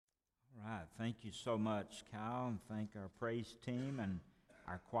Thank you so much, Kyle, and thank our praise team and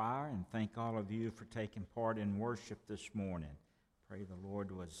our choir, and thank all of you for taking part in worship this morning. Pray the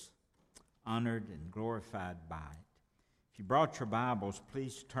Lord was honored and glorified by it. If you brought your Bibles,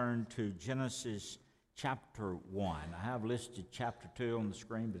 please turn to Genesis chapter 1. I have listed chapter 2 on the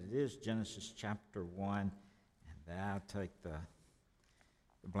screen, but it is Genesis chapter 1, and I'll take the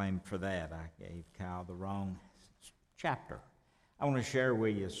blame for that. I gave Kyle the wrong chapter. I want to share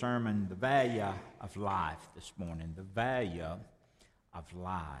with you a sermon, The Value of Life, this morning. The value of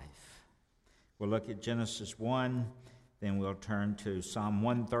life. We'll look at Genesis 1, then we'll turn to Psalm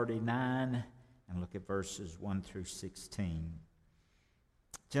 139 and look at verses 1 through 16.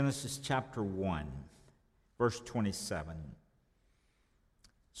 Genesis chapter 1, verse 27.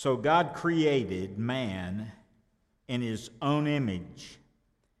 So God created man in his own image.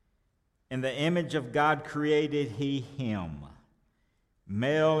 In the image of God created he him.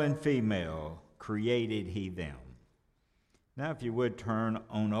 Male and female created he them. Now, if you would turn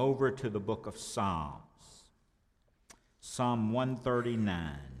on over to the book of Psalms. Psalm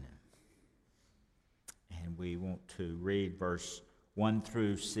 139. And we want to read verse 1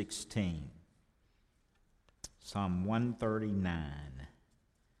 through 16. Psalm 139,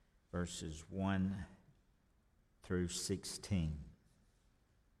 verses 1 through 16.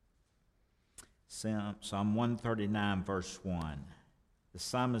 Psalm 139, verse 1. The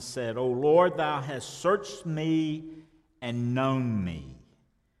psalmist said, O Lord, thou hast searched me and known me.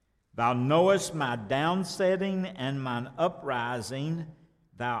 Thou knowest my downsetting and mine uprising.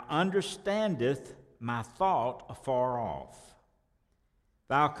 Thou understandest my thought afar off.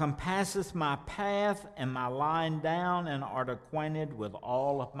 Thou compassest my path and my lying down, and art acquainted with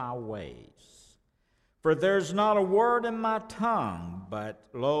all of my ways. For there is not a word in my tongue, but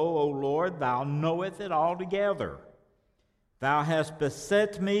lo, O Lord, thou knowest it altogether. Thou hast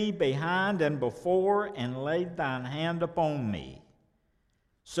beset me behind and before, and laid thine hand upon me.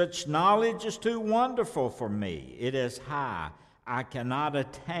 Such knowledge is too wonderful for me. It is high. I cannot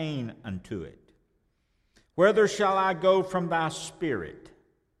attain unto it. Whither shall I go from thy spirit?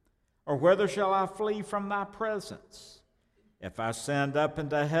 Or whither shall I flee from thy presence? If I ascend up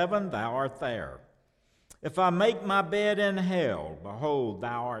into heaven, thou art there. If I make my bed in hell, behold,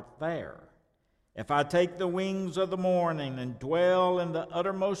 thou art there. If I take the wings of the morning and dwell in the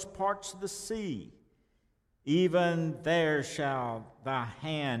uttermost parts of the sea, even there shall thy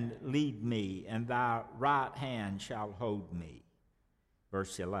hand lead me, and thy right hand shall hold me.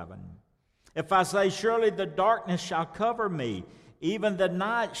 Verse 11. If I say, surely the darkness shall cover me, even the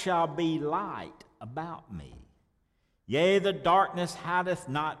night shall be light about me. Yea, the darkness hideth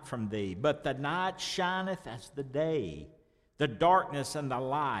not from thee, but the night shineth as the day. The darkness and the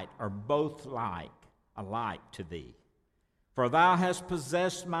light are both alike to thee. For thou hast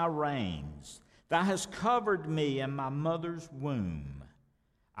possessed my reins. Thou hast covered me in my mother's womb.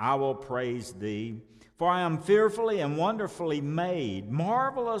 I will praise thee, for I am fearfully and wonderfully made.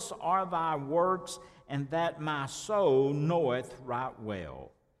 Marvelous are thy works, and that my soul knoweth right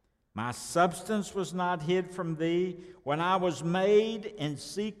well. My substance was not hid from thee when I was made in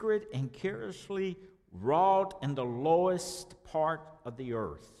secret and curiously wrought in the lowest part of the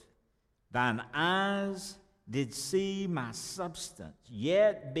earth. Thine eyes did see my substance,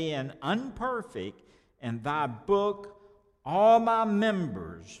 yet being unperfect, in thy book all my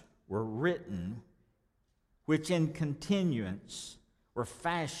members were written, which in continuance were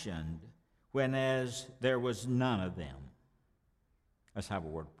fashioned, whenas there was none of them. Let's have a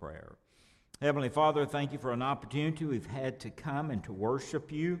word of prayer. Heavenly Father, thank you for an opportunity we've had to come and to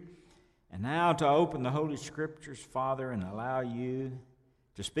worship you, and now to open the Holy Scriptures, Father, and allow you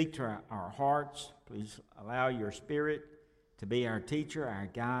to speak to our hearts. Please allow your Spirit to be our teacher, our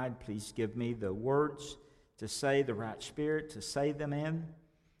guide. Please give me the words to say, the right spirit to say them in.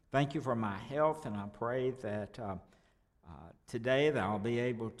 Thank you for my health, and I pray that today that I'll be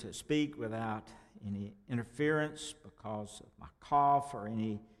able to speak without any interference because of my cough or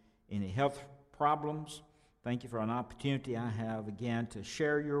any health problems. Thank you for an opportunity I have again to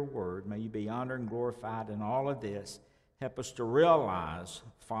share your word. May you be honored and glorified in all of this. Help us to realize,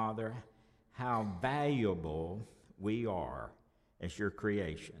 Father, how valuable we are as your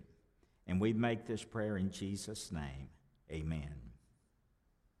creation. And we make this prayer in Jesus' name. Amen.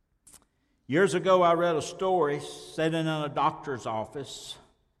 Years ago, I read a story sitting in a doctor's office,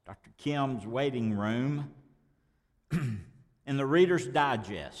 Dr. Kim's waiting room, in the Reader's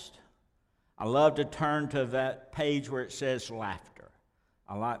Digest. I love to turn to that page where it says laughter.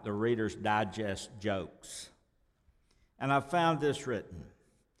 I like the Reader's Digest jokes. And I found this written.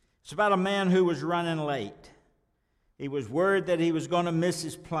 It's about a man who was running late. He was worried that he was going to miss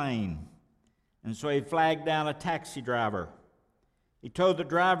his plane. And so he flagged down a taxi driver. He told the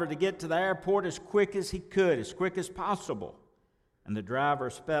driver to get to the airport as quick as he could, as quick as possible. And the driver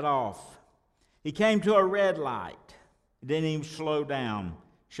sped off. He came to a red light. He didn't even slow down,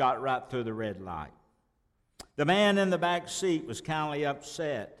 shot right through the red light. The man in the back seat was kindly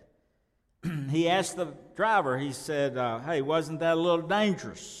upset. He asked the driver, he said, hey, wasn't that a little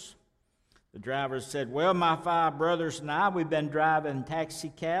dangerous? The driver said, well, my 5 brothers and I, we've been driving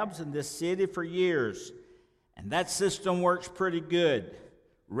taxi cabs in this city for years, and that system works pretty good.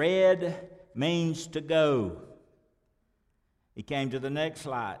 Red means to go. He came to the next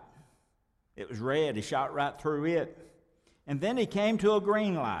light. It was red. He shot right through it. And then he came to a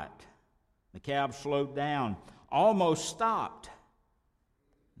green light. The cab slowed down, almost stopped.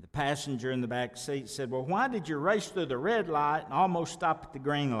 The passenger in the back seat said, well, why did you race through the red light and almost stop at the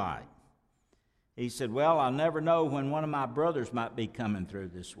green light? He said, well, I'll never know when one of my brothers might be coming through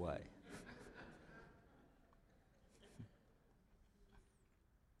this way.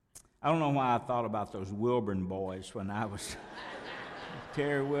 I don't know why I thought about those Wilburn boys when I was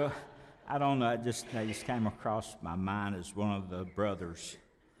Terry Will. I don't know. They just came across my mind as one of the brothers.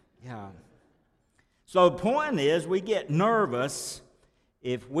 Yeah. So the point is, we get nervous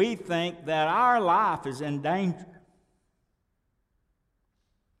if we think that our life is in danger.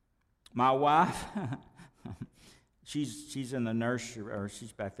 My wife, she's in the nursery, or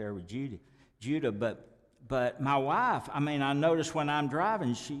she's back there with Judah, but my wife, I notice when I'm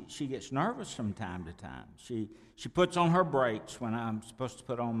driving, she gets nervous from time to time. She puts on her brakes when I'm supposed to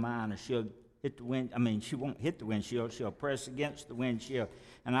put on mine, or she'll hit the wind. She won't hit the windshield. She'll press against the windshield,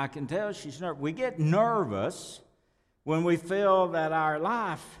 and I can tell she's nervous. We get nervous when we feel that our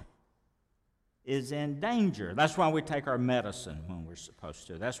life is in danger. That's why we take our medicine when we're supposed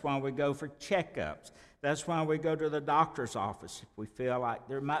to. That's why we go for checkups. That's why we go to the doctor's office if we feel like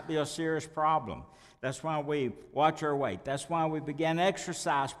there might be a serious problem. That's why we watch our weight. That's why we begin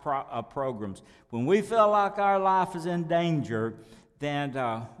exercise programs. When we feel like our life is in danger, then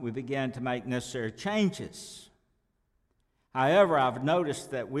we begin to make necessary changes. However, I've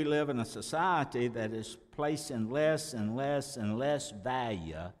noticed that we live in a society that is placing less and less and less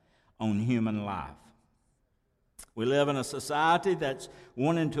value on human life. We live in a society that's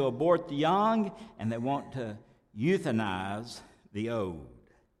wanting to abort the young, and they want to euthanize the old.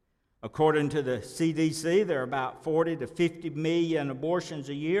 According to the CDC, there are about 40 to 50 million abortions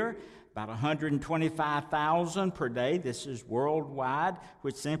a year, about 125,000 per day. This is worldwide,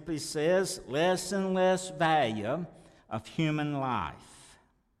 which simply says less and less value of human life.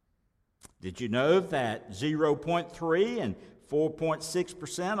 Did you know that 0.3 and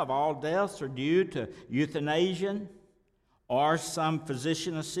 4.6% of all deaths are due to euthanasia or some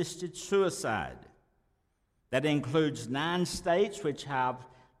physician-assisted suicide? That includes 9 states which have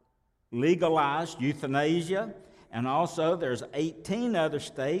legalized euthanasia, and also there's 18 other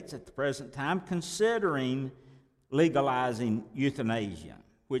states at the present time considering legalizing euthanasia,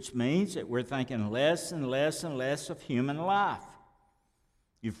 which means that we're thinking less and less and less of human life.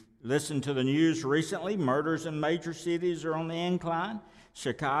 You've listened to the news recently. Murders in major cities are on the incline.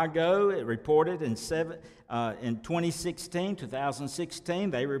 Chicago, it reported in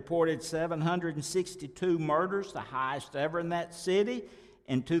 2016, they reported 762 murders, the highest ever in that city.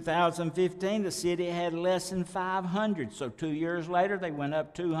 In 2015, the city had less than 500. So 2 years later, they went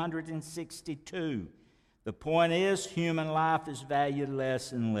up 262. The point is, human life is valued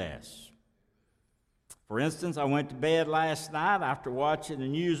less and less. For instance, I went to bed last night after watching the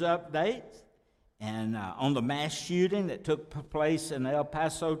news updates and on the mass shooting that took place in El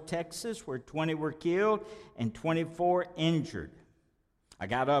Paso, Texas, where 20 were killed and 24 injured. I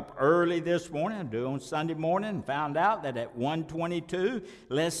got up early this morning, I do on Sunday morning, and found out that at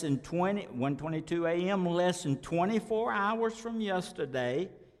 1:22 a.m., less than 24 hours from yesterday,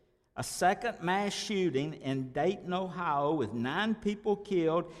 a second mass shooting in Dayton, Ohio, with 9 people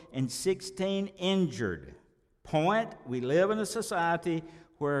killed and 16 injured. Point, we live in a society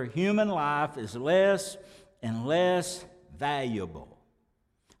where human life is less and less valuable.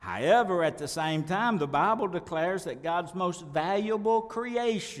 However, at the same time, the Bible declares that God's most valuable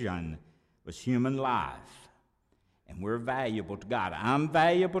creation was human life. And we're valuable to God. I'm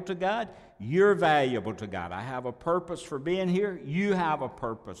valuable to God. You're valuable to God. I have a purpose for being here. You have a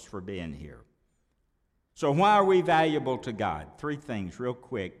purpose for being here. So why are we valuable to God? 3 things real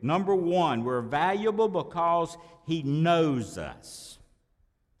quick. Number 1, we're valuable because He knows us.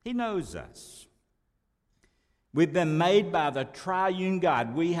 He knows us. We've been made by the triune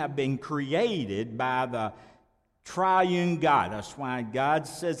God. We have been created by the triune God. That's why God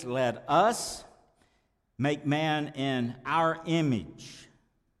says, let us make man in our image.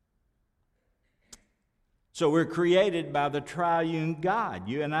 So we're created by the triune God.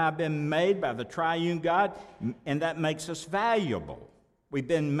 You and I have been made by the triune God, and that makes us valuable. We've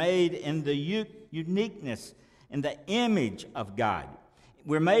been made in the uniqueness, in the image of God.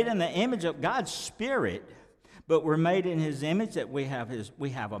 We're made in the image of God's Spirit, but we're made in His image that we have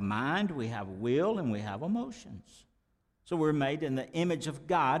a mind, we have will, and we have emotions. So we're made in the image of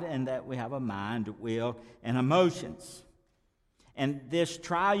God, and that we have a mind, will, and emotions. And this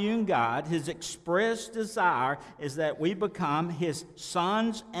triune God, His express desire is that we become His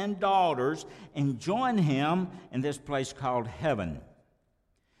sons and daughters and join Him in this place called heaven.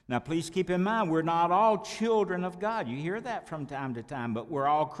 Now, please keep in mind, we're not all children of God. You hear that from time to time, but we're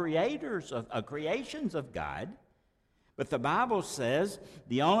all creators creations of God. But the Bible says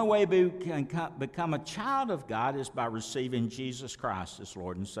the only way we can become a child of God is by receiving Jesus Christ as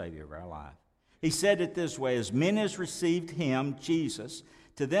Lord and Savior of our life. He said it this way, as many as received Him, Jesus,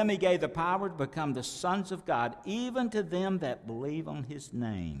 to them He gave the power to become the sons of God, even to them that believe on His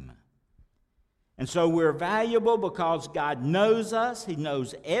name. And so we're valuable because God knows us. He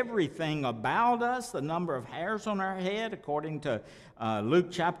knows everything about us, the number of hairs on our head, according to Luke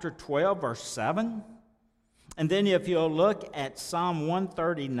chapter 12, verse 7. And then if you'll look at Psalm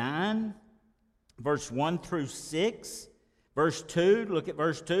 139, verse 1 through 6, verse 2, look at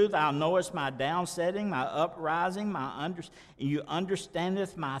verse 2. Thou knowest my downsetting, my uprising, you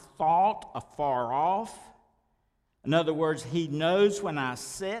understandeth my thought afar off. In other words, He knows when I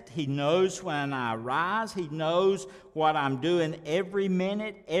sit. He knows when I rise. He knows what I'm doing every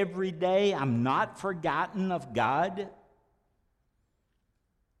minute, every day. I'm not forgotten of God.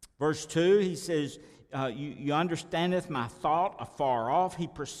 Verse 2, he says, you understandeth my thought afar off. He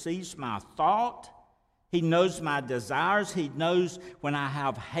perceives my thought. He knows my desires. He knows when I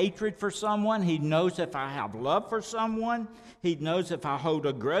have hatred for someone. He knows if I have love for someone. He knows if I hold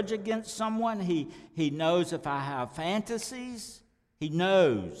a grudge against someone. He knows if I have fantasies. He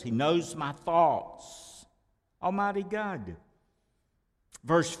knows. He knows my thoughts. Almighty God.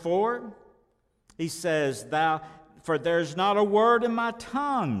 Verse 4, he says, for there's not a word in my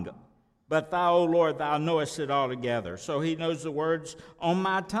tongue, but thou, O Lord, thou knowest it altogether. So He knows the words on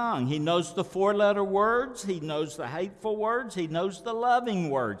my tongue. He knows the four-letter words. He knows the hateful words. He knows the loving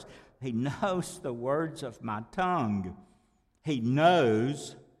words. He knows the words of my tongue. He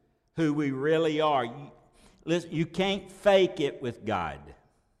knows who we really are. Listen, you can't fake it with God.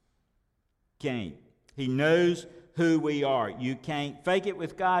 Can't. He knows who we are. You can't fake it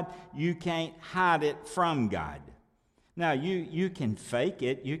with God. You can't hide it from God. Now, you can fake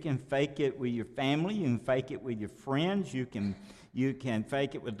it. You can fake it with your family. You can fake it with your friends. You can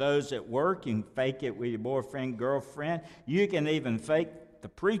fake it with those at work. You can fake it with your boyfriend, girlfriend. You can even fake the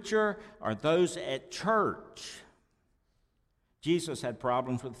preacher or those at church. Jesus had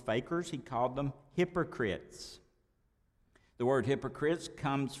problems with fakers. He called them hypocrites. The word hypocrites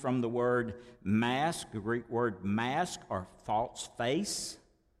comes from the word mask, the Greek word mask or false face.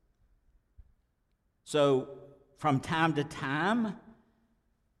 So, from time to time,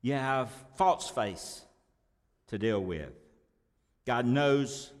 you have false face to deal with. God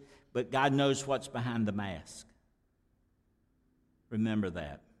knows, but God knows what's behind the mask. Remember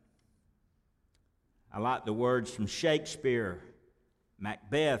that. I like the words from Shakespeare.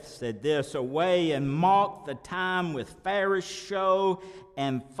 Macbeth said this, away and mock the time with fairest show,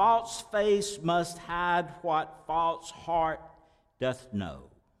 and false face must hide what false heart doth know.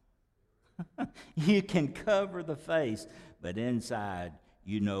 You can cover the face, but inside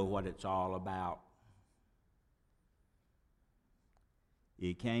you know what it's all about.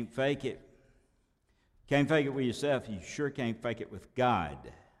 You can't fake it. Can't fake it with yourself. You sure can't fake it with God.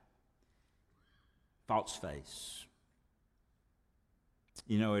 False face.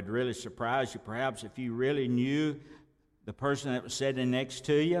 You know, it'd really surprise you perhaps if you really knew the person that was sitting next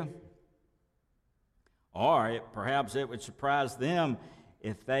to you. Or perhaps it would surprise them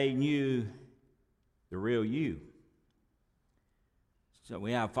if they knew the real you. So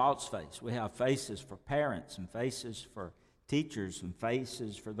we have false face. We have faces for parents and faces for teachers and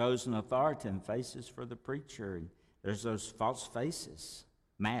faces for those in authority and faces for the preacher. And there's those false faces.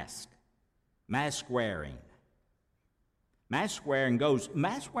 Mask wearing. Mask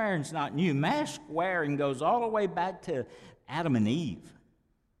wearing's not new. Mask wearing goes all the way back to Adam and Eve.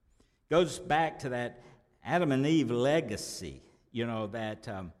 Goes back to that Adam and Eve legacy. You know, that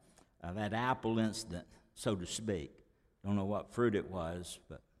apple incident, so to speak. Don't know what fruit it was,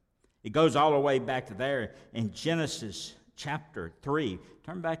 but it goes all the way back to there in Genesis chapter 3.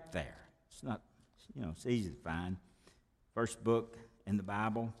 Turn back there. It's not, it's easy to find. First book in the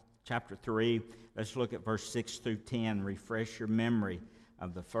Bible, chapter 3. Let's look at verse 6 through 10. Refresh your memory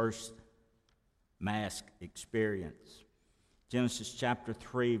of the first mask experience. Genesis chapter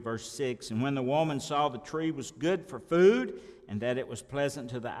 3, verse 6, and when the woman saw the tree was good for food, and that it was pleasant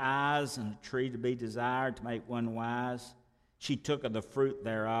to the eyes, and a tree to be desired to make one wise, she took of the fruit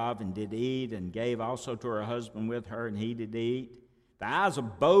thereof, and did eat, and gave also to her husband with her, and he did eat. The eyes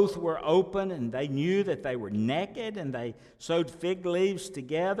of both were open, and they knew that they were naked, and they sewed fig leaves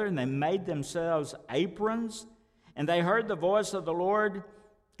together, and they made themselves aprons. And they heard the voice of the Lord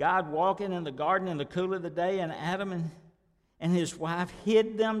God walking in the garden in the cool of the day, and Adam and his wife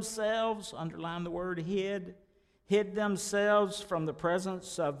hid themselves, underline the word hid themselves from the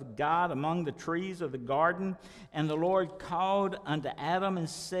presence of God among the trees of the garden. And the Lord called unto Adam and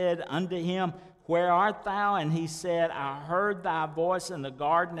said unto him, Where art thou? And he said, I heard thy voice in the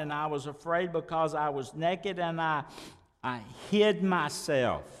garden, and I was afraid because I was naked, and I hid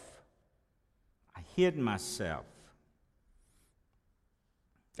myself. I hid myself.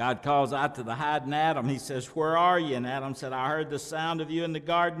 God calls out to the hiding Adam. He says, Where are you? And Adam said, I heard the sound of you in the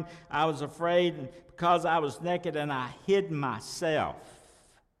garden. I was afraid because I was naked, and I hid myself.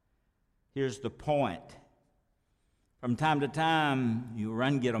 Here's the point. From time to time, you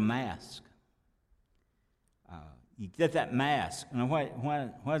run and get a mask. You get that mask. And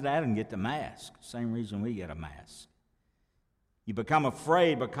why does Adam get the mask? Same reason we get a mask. You become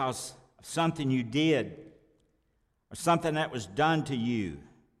afraid because of something you did or something that was done to you.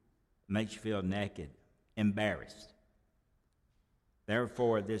 It makes you feel naked, embarrassed.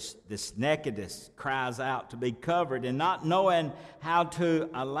 Therefore, this nakedness cries out to be covered, and not knowing how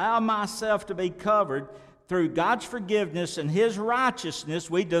to allow myself to be covered, through God's forgiveness and His righteousness,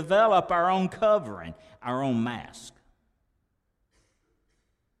 we develop our own covering, our own mask.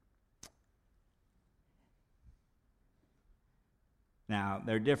 Now,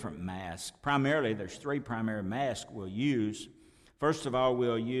 there are different masks. Primarily, there's three primary masks we'll use. First of all,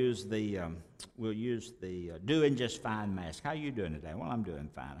 we'll use the doing just fine mask. How you doing today? Well, I'm doing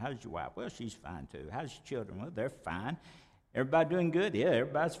fine. How's your wife? Well, she's fine too. How's your children? Well, they're fine. Everybody doing good? Yeah,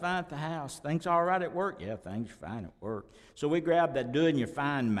 everybody's fine at the house. Things all right at work? Yeah, things are fine at work. So we grab that doing your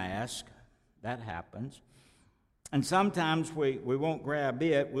fine mask. That happens. And sometimes we won't grab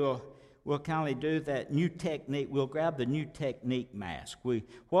it. We'll kind of do that new technique. We'll grab the new technique mask.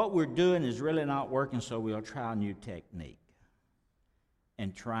 What we're doing is really not working, so we'll try a new technique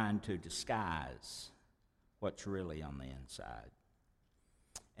and trying to disguise what's really on the inside.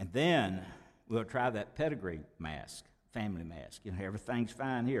 And then we'll try that pedigree mask. Family mask. Everything's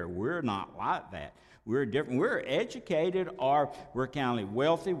fine here. We're not like that. We're different. We're educated, or we're kind of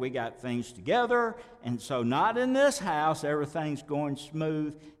wealthy. We got things together. And so not in this house, everything's going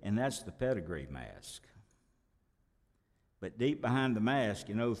smooth. And that's the pedigree mask. But deep behind the mask,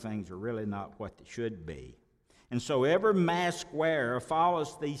 things are really not what they should be. And so every mask wearer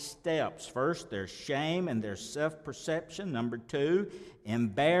follows these steps. First, there's shame and there's self-perception. Number 2,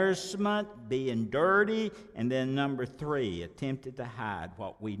 embarrassment, being dirty. And then number 3, attempted to hide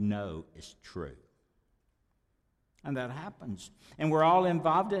what we know is true. And that happens. And we're all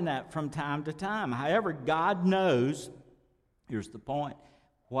involved in that from time to time. However, God knows, here's the point,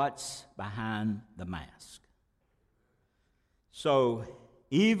 what's behind the mask. So,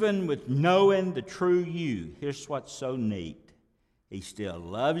 even with knowing the true you, here's what's so neat. He still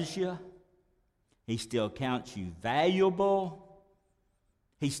loves you. He still counts you valuable.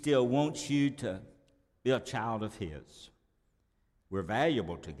 He still wants you to be a child of His. We're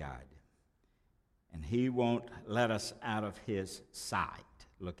valuable to God. And He won't let us out of His sight.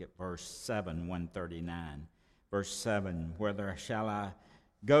 Look at verse 7, 139. Verse 7, Whither shall I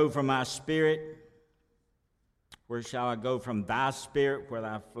go from my spirit? Where shall I go from thy spirit, where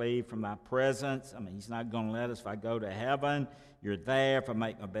I flee from thy presence? He's not going to let us. If I go to heaven, you're there. If I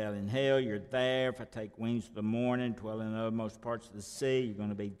make my bed in hell, you're there. If I take wings of the morning, dwell in the uttermost parts of the sea, you're going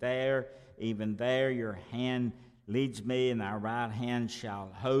to be there. Even there, your hand leads me, and thy right hand shall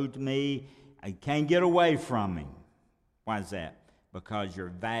hold me. I can't get away from Him. Why is that? Because you're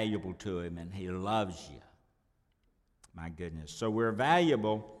valuable to Him, and He loves you. My goodness. So we're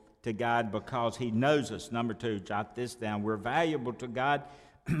valuable to God because He knows us. Number 2, jot this down. We're valuable to God.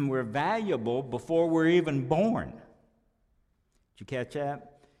 We're valuable before we're even born. Did you catch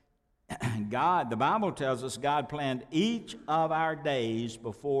that? God, the Bible tells us God planned each of our days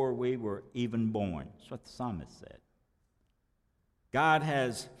before we were even born. That's what the psalmist said. God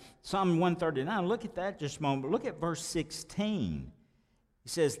has, Psalm 139, look at that just a moment. Look at verse 16. He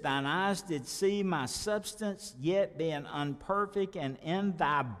says, Thine eyes did see my substance, yet being unperfect, and in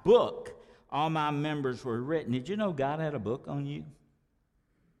thy book all my members were written. Did you know God had a book on you?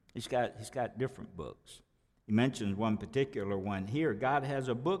 He's got different books. He mentions one particular one here. God has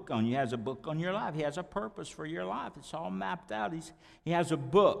a book on you. He has a book on your life. He has a purpose for your life. It's all mapped out. He has a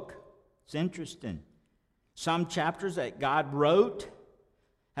book. It's interesting. Some chapters that God wrote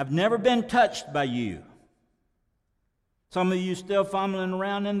have never been touched by you. Some of you still fumbling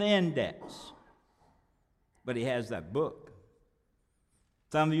around in the index. But he has that book.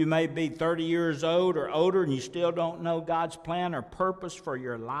 Some of you may be 30 years old or older and you still don't know God's plan or purpose for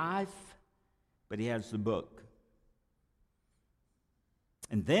your life. But he has the book.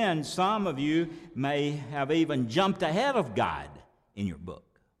 And then some of you may have even jumped ahead of God in your book.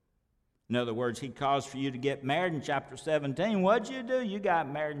 In other words, he calls for you to get married in chapter 17. What'd you do? You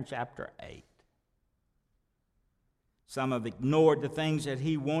got married in chapter 8. Some have ignored the things that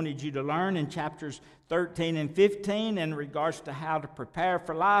he wanted you to learn in chapters 13 and 15 in regards to how to prepare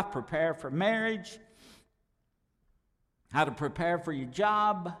for life, prepare for marriage, how to prepare for your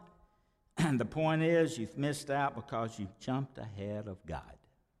job. And the point is, you've missed out because you've jumped ahead of God.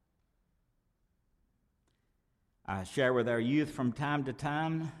 I share with our youth from time to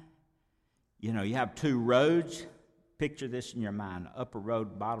time, you have two roads. Picture this in your mind. Upper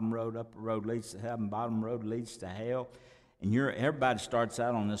road, bottom road. Upper road leads to heaven, bottom road leads to hell. And everybody starts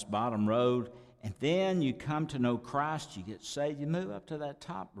out on this bottom road, and then you come to know Christ, you get saved, you move up to that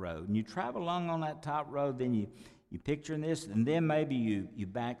top road. And you travel along on that top road, then you picture this, and then maybe you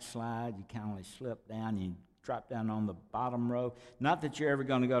backslide, you kind of slip down, you drop down on the bottom road. Not that you're ever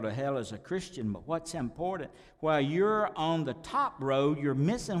going to go to hell as a Christian, but what's important, while you're on the top road, you're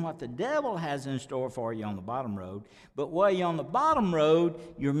missing what the devil has in store for you on the bottom road. But while you're on the bottom road,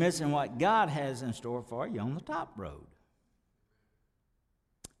 you're missing what God has in store for you on the top road.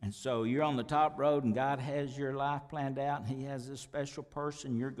 And so you're on the top road, and God has your life planned out, and he has this special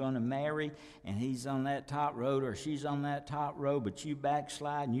person you're going to marry, and he's on that top road or she's on that top road, but you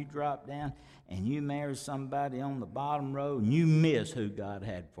backslide and you drop down and you marry somebody on the bottom road, and you miss who God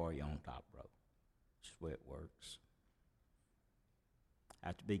had for you on the top road. That's the way it works.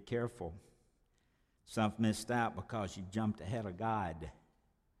 Have to be careful. Some missed out because you jumped ahead of God.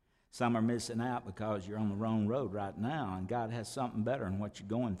 Some are missing out because you're on the wrong road right now, and God has something better than what you're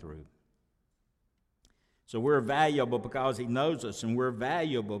going through. So we're valuable because he knows us, and we're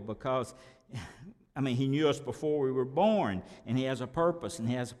valuable because, he knew us before we were born, and he has a purpose, and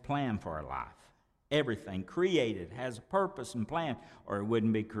he has a plan for our life. Everything created has a purpose and plan, or it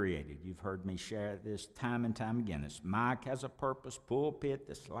wouldn't be created. You've heard me share this time and time again. This mic has a purpose, pulpit,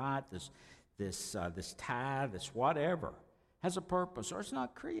 this light, this tie, this whatever has a purpose, or it's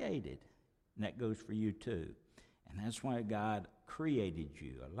not created. And that goes for you too. And that's why God created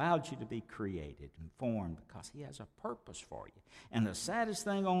you, allowed you to be created and formed, because he has a purpose for you. And the saddest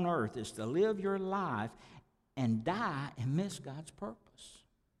thing on earth is to live your life and die and miss God's purpose.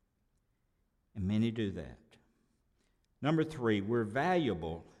 And many do that. Number 3, we're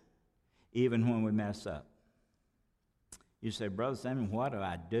valuable even when we mess up. You say, Brother Samuel, what do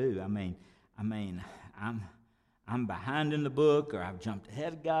I do? I'm behind in the book, or I've jumped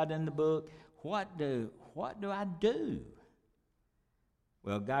ahead of God in the book. What do I do?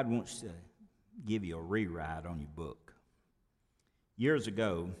 Well, God wants to give you a rewrite on your book. Years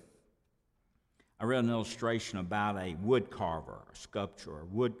ago, I read an illustration about a wood carver, a sculptor, a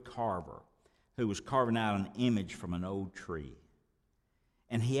wood carver, who was carving out an image from an old tree.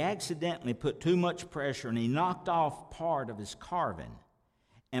 And he accidentally put too much pressure, and he knocked off part of his carving.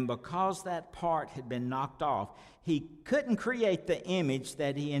 And because that part had been knocked off, he couldn't create the image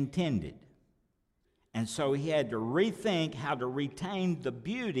that he intended. And so he had to rethink how to retain the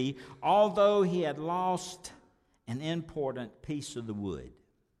beauty, although he had lost an important piece of the wood.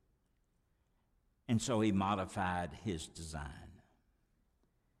 And so he modified his design.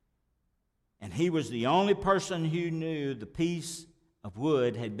 And he was the only person who knew the piece of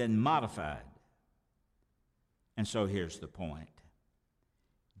wood had been modified. And so here's the point.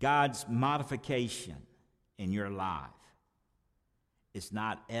 God's modification in your life is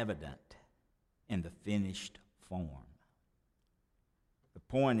not evident in the finished form. The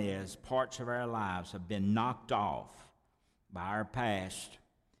point is, parts of our lives have been knocked off by our past,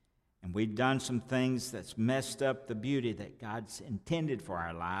 and we've done some things that's messed up the beauty that God's intended for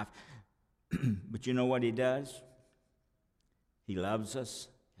our life. But you know what he does? He loves us,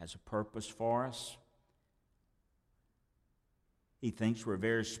 has a purpose for us. He thinks we're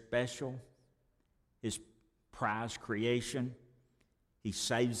very special, his prized creation. He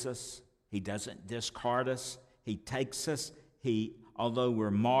saves us. He doesn't discard us. He takes us. Although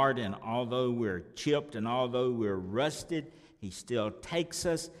we're marred and although we're chipped and although we're rusted, he still takes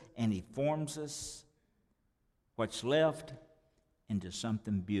us and he forms us, what's left, into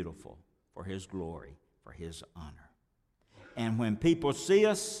something beautiful for his glory. for His honor. And when people see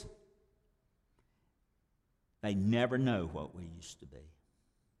us, they never know what we used to be.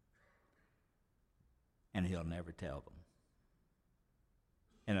 And He'll never tell them.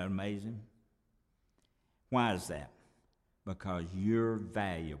 Isn't that amazing? Why is that? Because you're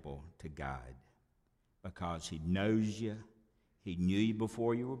valuable to God. Because He knows you. He knew you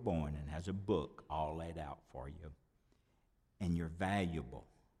before you were born and has a book all laid out for you. And you're valuable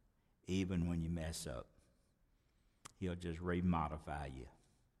even when you mess up. He'll just remodify you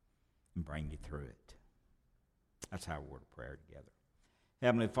and bring you through it. That's our word of prayer together.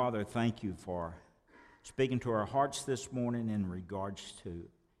 Heavenly Father, thank you for speaking to our hearts this morning in regards to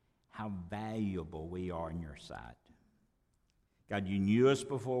how valuable we are in your sight. God, you knew us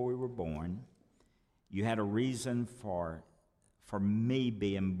before we were born. You had a reason for me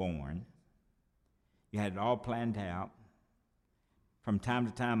being born. You had it all planned out. From time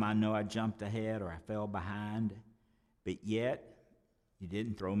to time, I know I jumped ahead or I fell behind, but yet you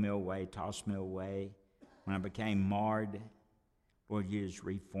didn't throw me away, toss me away. When I became marred, Lord, you just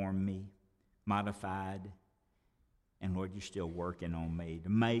reformed me, modified, and Lord, you're still working on me to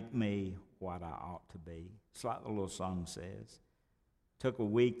make me what I ought to be. It's like the little song says. Took a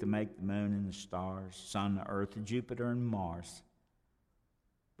week to make the moon and the stars, sun, the earth, Jupiter, and Mars.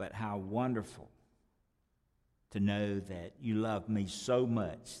 But how wonderful to know that you love me so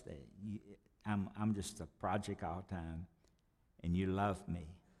much that I'm just a project all the time, and you love me,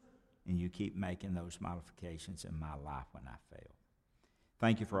 and you keep making those modifications in my life when I fail.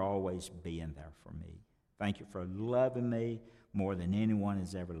 Thank you for always being there for me. Thank you for loving me more than anyone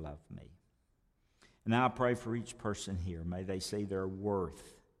has ever loved me. And now I pray for each person here. May they see their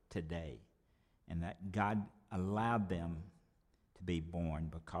worth today, and that God allowed them to be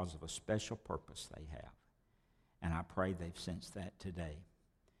born because of a special purpose they have. And I pray they've sensed that today.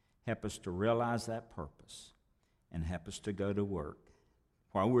 Help us to realize that purpose and help us to go to work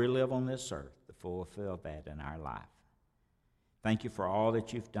while we live on this earth to fulfill that in our life. Thank you for all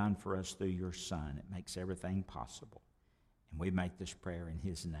that you've done for us through your Son. It makes everything possible. And we make this prayer in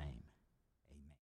His name.